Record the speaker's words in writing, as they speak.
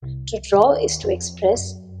To draw is to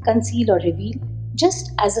express, conceal, or reveal,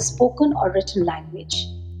 just as a spoken or written language.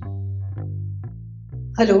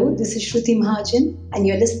 Hello, this is Shruti Mahajan, and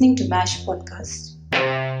you're listening to MASH Podcast.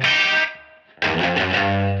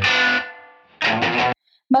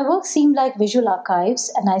 My work seemed like visual archives,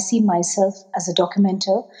 and I see myself as a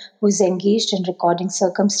documenter who is engaged in recording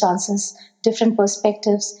circumstances, different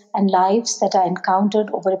perspectives, and lives that I encountered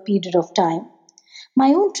over a period of time.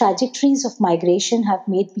 My own trajectories of migration have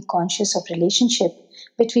made me conscious of relationship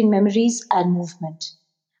between memories and movement.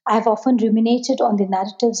 I have often ruminated on the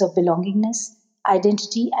narratives of belongingness,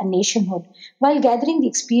 identity, and nationhood while gathering the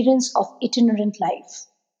experience of itinerant life.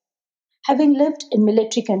 Having lived in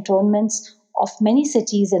military cantonments of many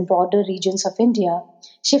cities and broader regions of India,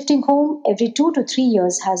 shifting home every 2 to 3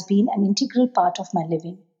 years has been an integral part of my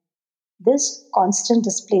living. This constant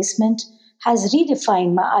displacement has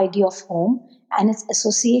redefined my idea of home and its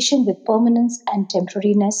association with permanence and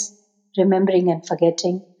temporariness, remembering and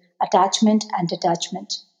forgetting, attachment and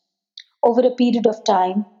detachment. Over a period of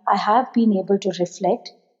time, I have been able to reflect,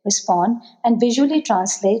 respond, and visually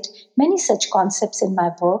translate many such concepts in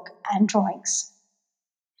my work and drawings.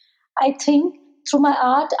 I think through my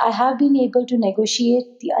art, I have been able to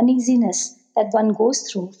negotiate the uneasiness that one goes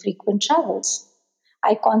through frequent travels.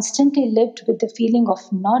 I constantly lived with the feeling of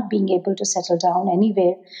not being able to settle down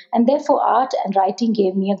anywhere, and therefore art and writing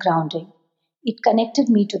gave me a grounding. It connected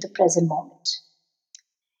me to the present moment.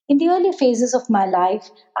 In the early phases of my life,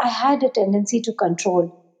 I had a tendency to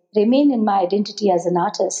control, remain in my identity as an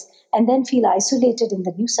artist, and then feel isolated in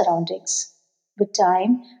the new surroundings. With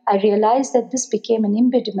time, I realized that this became an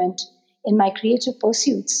impediment in my creative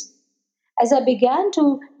pursuits. As I began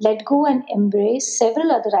to let go and embrace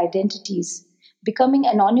several other identities, becoming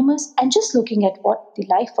anonymous and just looking at what the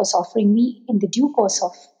life was offering me in the due course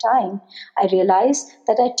of time, I realized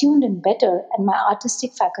that I tuned in better and my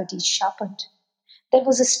artistic faculties sharpened. There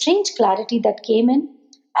was a strange clarity that came in,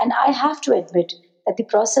 and I have to admit that the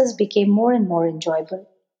process became more and more enjoyable.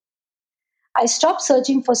 I stopped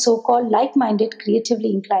searching for so called like minded,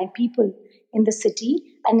 creatively inclined people in the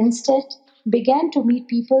city and instead began to meet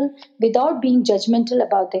people without being judgmental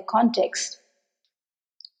about their context.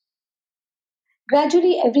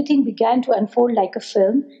 Gradually, everything began to unfold like a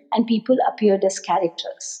film, and people appeared as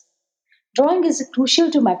characters. Drawing is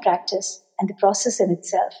crucial to my practice and the process in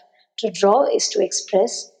itself. To draw is to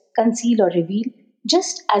express, conceal, or reveal,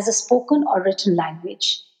 just as a spoken or written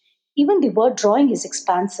language. Even the word drawing is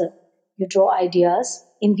expansive. You draw ideas,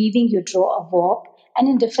 in weaving, you draw a warp, and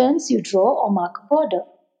in defense, you draw or mark a border.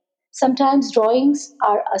 Sometimes drawings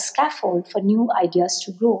are a scaffold for new ideas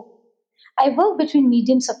to grow. I work between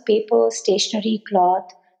mediums of paper, stationery, cloth,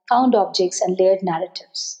 found objects, and layered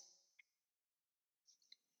narratives.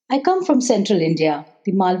 I come from central India,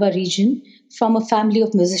 the Malwa region, from a family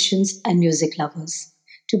of musicians and music lovers.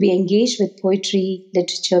 To be engaged with poetry,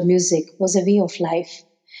 literature, music was a way of life.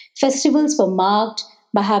 Festivals were marked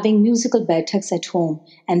by having musical baithaks at home,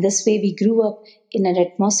 and this way we grew up in an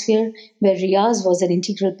atmosphere where riyaz was an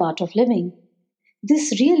integral part of living.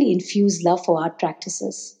 This really infused love for art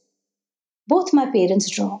practices. Both my parents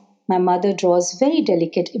draw. My mother draws very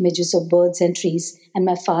delicate images of birds and trees, and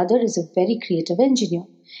my father is a very creative engineer.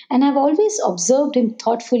 And I've always observed him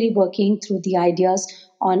thoughtfully working through the ideas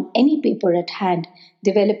on any paper at hand,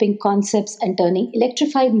 developing concepts and turning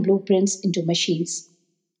electrified blueprints into machines.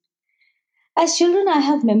 As children, I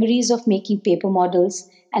have memories of making paper models,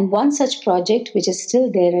 and one such project, which is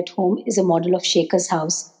still there at home, is a model of Shaker's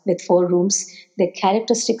house with 4 rooms, the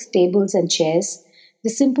characteristic tables and chairs, the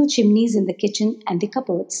simple chimneys in the kitchen, and the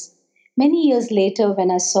cupboards. Many years later, when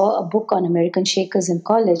I saw a book on American Shakers in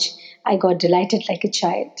college, I got delighted like a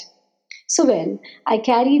child. So well, I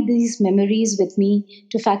carry these memories with me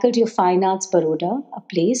to Faculty of Fine Arts Baroda, a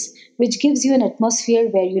place which gives you an atmosphere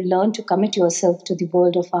where you learn to commit yourself to the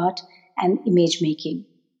world of art and image making.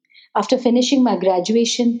 After finishing my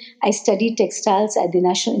graduation, I studied textiles at the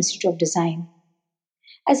National Institute of Design.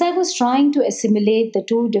 As I was trying to assimilate the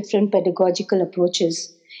two different pedagogical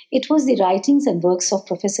approaches, it was the writings and works of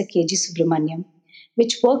Professor K.G. Subramaniam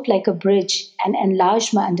which worked like a bridge and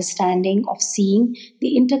enlarged my understanding of seeing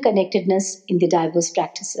the interconnectedness in the diverse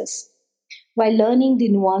practices. While learning the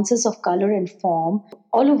nuances of color and form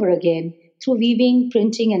all over again through weaving,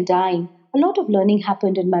 printing, and dyeing, a lot of learning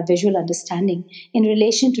happened in my visual understanding in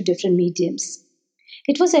relation to different mediums.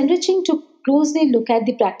 It was enriching to closely look at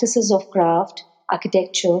the practices of craft,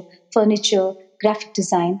 architecture, furniture, graphic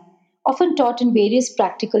design, often taught in various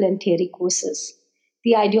practical and theory courses.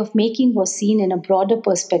 The idea of making was seen in a broader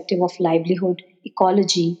perspective of livelihood,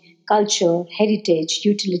 ecology, culture, heritage,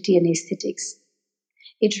 utility, and aesthetics.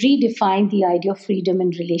 It redefined the idea of freedom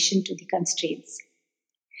in relation to the constraints.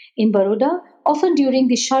 In Baroda, often during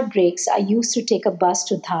the short breaks, I used to take a bus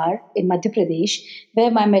to Dhar in Madhya Pradesh,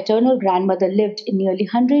 where my maternal grandmother lived in nearly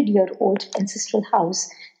 100-year-old ancestral house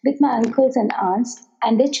with my uncles and aunts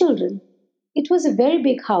and their children. It was a very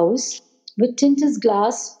big house with tinted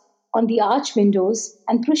glass on the arch windows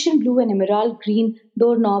and Prussian blue and emerald green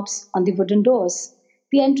doorknobs on the wooden doors.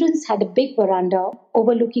 The entrance had a big veranda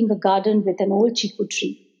overlooking a garden with an old chiku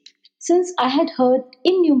tree. Since I had heard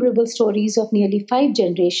innumerable stories of nearly 5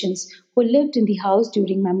 generations who lived in the house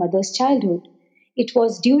during my mother's childhood, it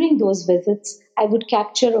was during those visits I would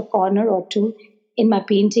capture a corner or two in my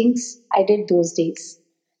paintings I did those days.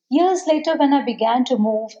 Years later, when I began to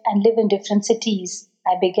move and live in different cities,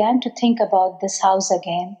 I began to think about this house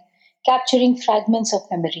again, capturing fragments of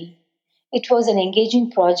memory. It was an engaging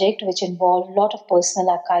project which involved a lot of personal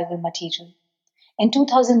archival material. In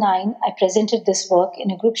 2009, I presented this work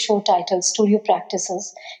in a group show titled Studio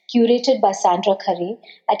Practices, curated by Sandra Khare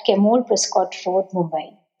at Kemol Prescott Road,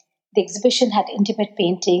 Mumbai. The exhibition had intimate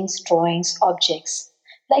paintings, drawings, objects.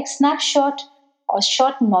 Like snapshot or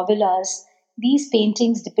short novellas, these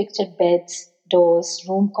paintings depicted beds, doors,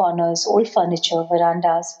 room corners, old furniture,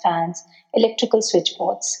 verandas, fans, electrical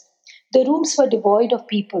switchboards. The rooms were devoid of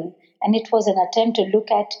people, and it was an attempt to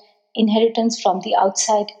look at inheritance from the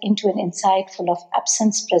outside into an inside full of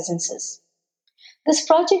absent presences. This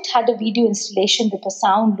project had a video installation with a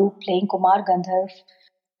sound loop playing Kumar Gandharv,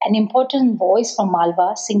 an important voice from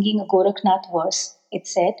Malwa singing a Gorakhnath verse. It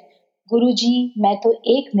said, Guruji, मैं तो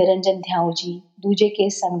एक निरंजन ध्याऊं जी, दूजे के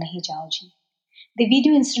संग नहीं जाऊं जी. The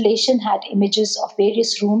video installation had images of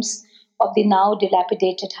various rooms of the now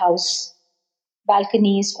dilapidated house,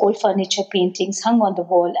 balconies, old furniture, paintings hung on the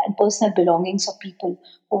wall, and personal belongings of people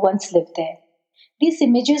who once lived there. These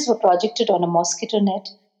images were projected on a mosquito net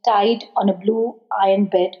tied on a blue iron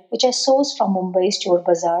bed, which I sourced from Mumbai's Chor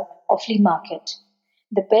Bazaar or flea market.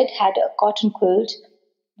 The bed had a cotton quilt,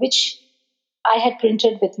 which I had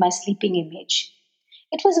printed with my sleeping image.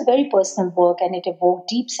 It was a very personal work and it evoked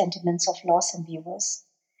deep sentiments of loss in viewers.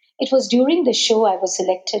 It was during the show I was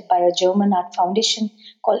selected by a German art foundation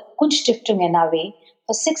called Kunststiftung NRW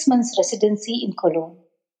for 6 months residency in Cologne.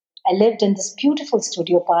 I lived in this beautiful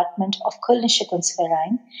studio apartment of Kölnische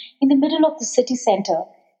Kunstverein in the middle of the city center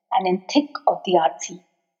and in thick of the art scene.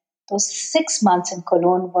 Those 6 months in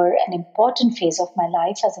Cologne were an important phase of my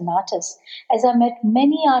life as an artist, as I met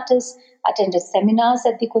many artists, attended seminars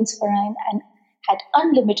at the Kunstverein, and had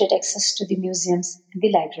unlimited access to the museums and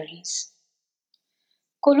the libraries.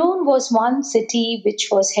 Cologne was one city which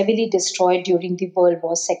was heavily destroyed during the World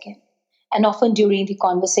War II, and often during the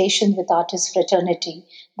conversation with artist fraternity,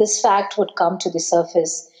 this fact would come to the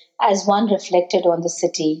surface as one reflected on the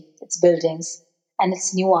city, its buildings, and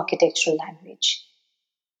its new architectural language.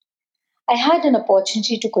 I had an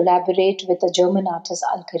opportunity to collaborate with a German artist,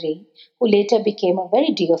 Alkare, who later became a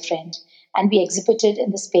very dear friend, and we exhibited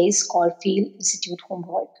in the space called Field Institute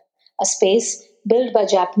Homework, a space built by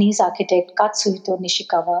Japanese architect Katsuhito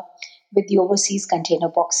Nishikawa with the overseas container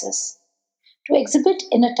boxes. To exhibit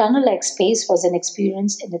in a tunnel like space was an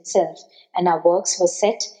experience in itself, and our works were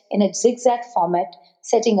set in a zigzag format,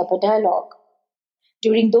 setting up a dialogue.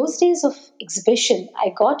 During those days of exhibition, I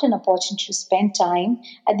got an opportunity to spend time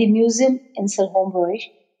at the Museum Insel Homburg,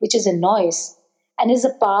 which is in Neuss, and is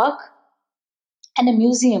a park and a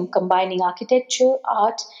museum combining architecture,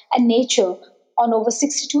 art, and nature on over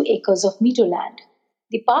 62 acres of meadowland.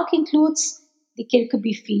 The park includes the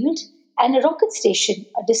Kirkby Field and a rocket station,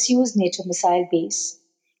 a disused NATO missile base.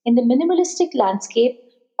 In the minimalistic landscape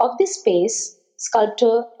of this space,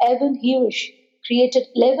 sculptor Evan Hirsch created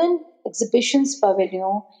 11 exhibitions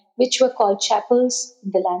pavilions, which were called chapels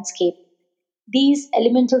in the landscape. These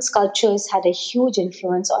elemental sculptures had a huge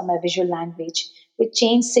influence on my visual language, which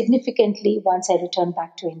changed significantly once I returned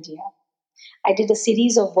back to India. I did a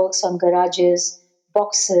series of works on garages,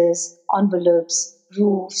 boxes, envelopes,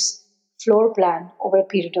 roofs, floor plan over a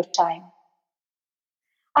period of time.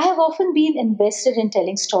 I have often been invested in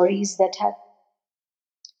telling stories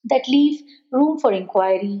that leave room for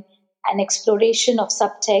inquiry and exploration of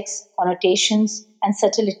subtext, connotations, and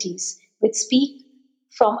subtleties, which speak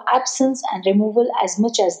from absence and removal as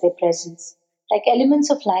much as their presence. Like elements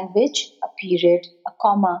of language, a period, a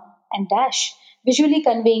comma, and dash, visually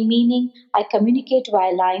conveying meaning, I communicate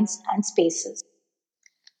via lines and spaces.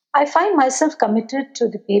 I find myself committed to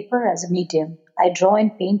the paper as a medium. I draw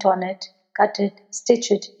and paint on it, cut it, stitch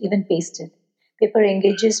it, even paste it. Paper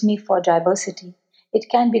engages me for diversity. It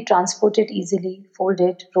can be transported easily,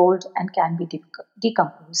 folded, rolled, and can be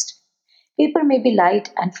decomposed. Paper may be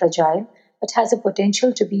light and fragile, but has a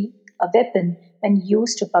potential to be a weapon when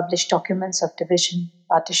used to publish documents of division,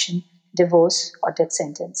 partition, divorce, or death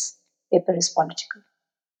sentence. Paper is political.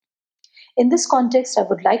 In this context, I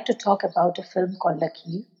would like to talk about a film called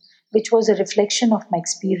Lakir, which was a reflection of my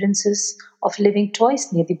experiences of living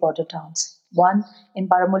twice near the border towns, one in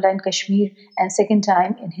Baramulla in Kashmir and second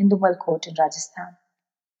time in Hindumal Court in Rajasthan.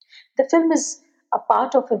 The film is a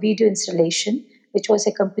part of a video installation which was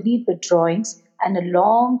accompanied with drawings and a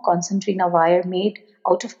long concertina wire made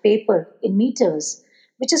out of paper in meters,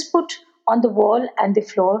 which is put on the wall and the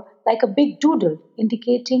floor like a big doodle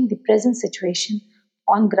indicating the present situation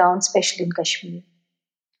on ground, especially in Kashmir.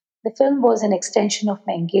 The film was an extension of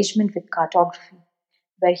my engagement with cartography,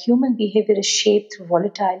 where human behavior is shaped through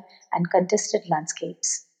volatile and contested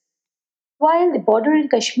landscapes. While the border in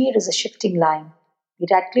Kashmir is a shifting line, the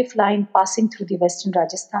Radcliffe Line passing through the western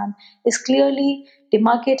Rajasthan is clearly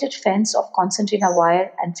demarcated fence of concertina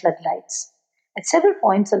wire and floodlights. At several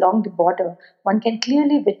points along the border, one can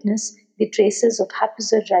clearly witness the traces of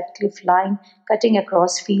Haphazard Radcliffe Line cutting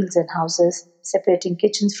across fields and houses, separating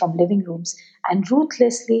kitchens from living rooms, and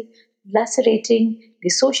ruthlessly lacerating the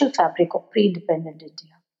social fabric of pre independent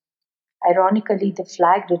India. Ironically, the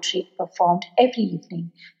flag retreat performed every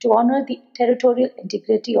evening to honor the territorial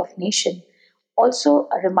integrity of nation, also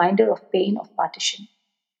a reminder of pain of partition.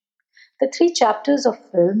 The three chapters of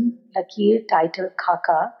film, Lakir titled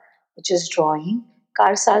Khaka, which is drawing,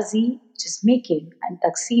 Karsazi, which is making, and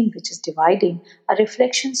Taksim, which is dividing, are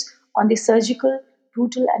reflections on the surgical,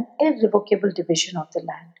 brutal, and irrevocable division of the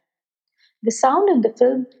land. The sound in the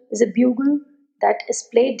film is a bugle that is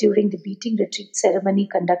played during the beating retreat ceremony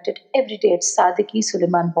conducted every day at Sadiki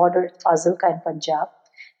Suleiman border at Fazilka in Punjab.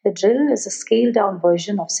 The drill is a scaled down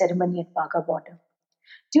version of ceremony at Baga border.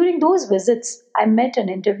 During those visits, I met and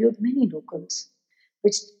interviewed many locals,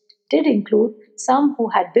 which did include some who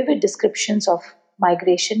had vivid descriptions of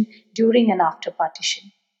migration during and after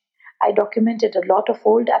partition. I documented a lot of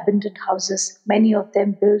old abandoned houses, many of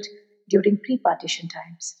them built during pre partition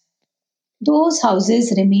times. Those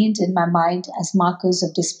houses remained in my mind as markers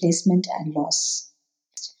of displacement and loss.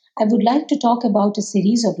 I would like to talk about a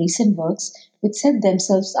series of recent works which set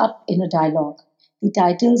themselves up in a dialogue. The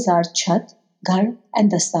titles are Chhat, Ghar,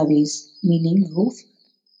 and Dastaveez, meaning roof,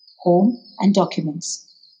 home, and documents.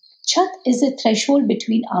 Chhat is a threshold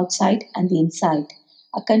between outside and the inside,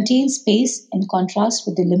 a contained space in contrast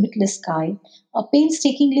with the limitless sky, a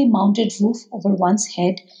painstakingly mounted roof over one's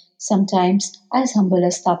head, sometimes as humble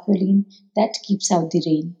as tarpaulin that keeps out the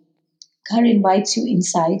rain. Ghar invites you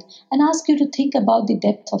inside and asks you to think about the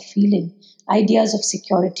depth of feeling, ideas of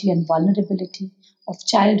security and vulnerability, of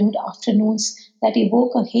childhood afternoons that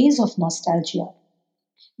evoke a haze of nostalgia.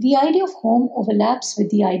 The idea of home overlaps with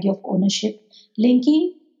the idea of ownership,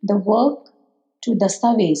 linking the work to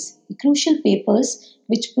Dastaveez, the crucial papers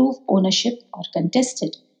which prove ownership or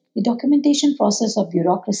contested, the documentation process of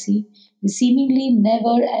bureaucracy, the seemingly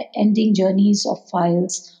never ending journeys of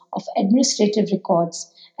files, of administrative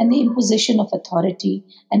records, and the imposition of authority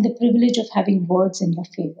and the privilege of having words in your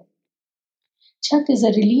favor. Chak is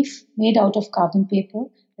a relief made out of carbon paper,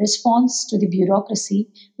 response to the bureaucracy,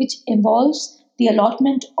 which involves the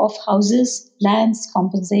allotment of houses, lands,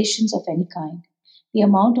 compensations of any kind. The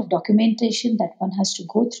amount of documentation that one has to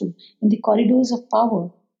go through in the corridors of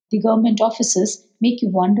power, the government offices, make you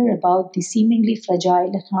wonder about the seemingly fragile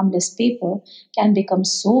and harmless paper can become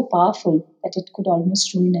so powerful that it could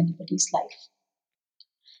almost ruin anybody's life.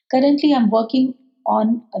 Currently, I'm working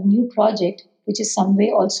on a new project, which is some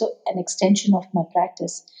way also an extension of my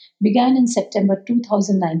practice. Began in September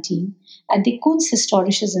 2019 at the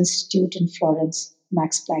Kunsthistorisches Institute in Florence,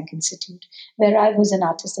 Max Planck Institute, where I was an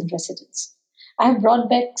artist in residence. I have brought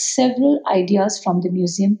back several ideas from the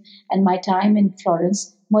museum and my time in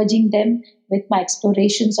Florence, merging them with my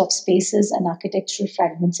explorations of spaces and architectural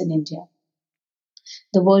fragments in India.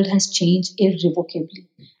 The world has changed irrevocably,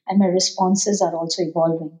 and my responses are also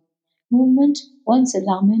evolving. Movement, once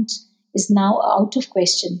alarmant, is now out of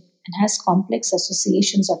question and has complex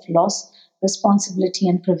associations of loss, responsibility,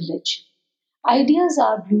 and privilege. Ideas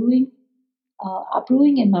are brewing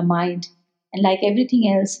in my mind, and like everything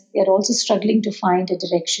else, they are also struggling to find a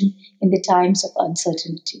direction in the times of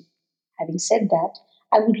uncertainty. Having said that,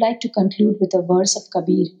 I would like to conclude with a verse of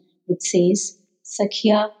Kabir which says,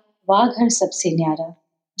 Sakhiya वाघ हर सबसे न्यारा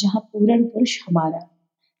जहाँ पूर्ण पुरुष हमारा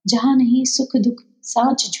जहाँ नहीं सुख दुख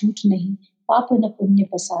साच झूठ नहीं पाप न पुण्य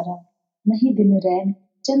पसारा नहीं दिन रैन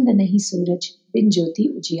चंद नहीं सूरज बिन ज्योति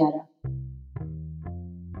उजियारा.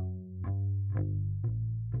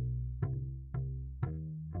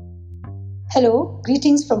 Hello,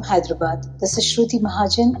 greetings from Hyderabad. This is Shruti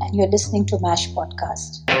Mahajan and you're listening to MASH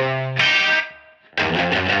podcast.